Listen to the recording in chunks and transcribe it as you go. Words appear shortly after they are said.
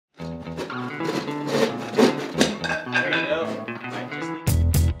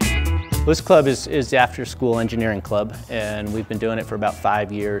This club is the after-school engineering club, and we've been doing it for about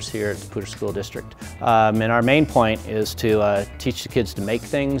 5 years here at the Poudre School District. And our main point is to teach the kids to make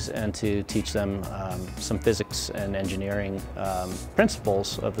things and to teach them some physics and engineering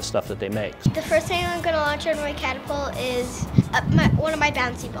principles of the stuff that they make. The first thing I'm going to launch on my catapult is one of my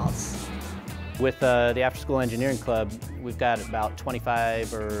bouncy balls. With the after-school engineering club, we've got about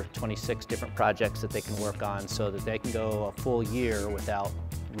 25 or 26 different projects that they can work on so that they can go a full year without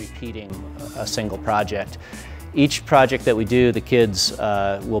repeating a single project. Each project that we do, the kids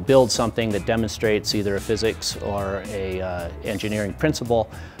will build something that demonstrates either a physics or a engineering principle.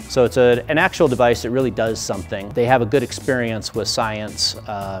 So it's an actual device that really does something. They have a good experience with science,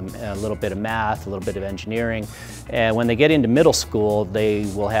 a little bit of math, a little bit of engineering. And when they get into middle school, they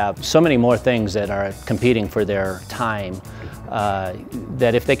will have so many more things that are competing for their time.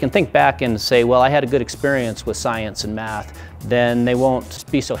 That if they can think back and say, well, I had a good experience with science and math, then they won't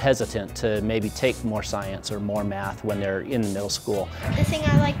be so hesitant to maybe take more science or more math when they're in middle school. The thing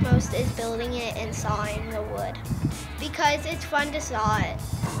I like most is building it and sawing the wood, because it's fun to saw it.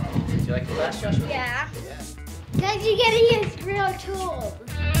 Do you like the class, Joshua? Yeah. Because you get to use real tools.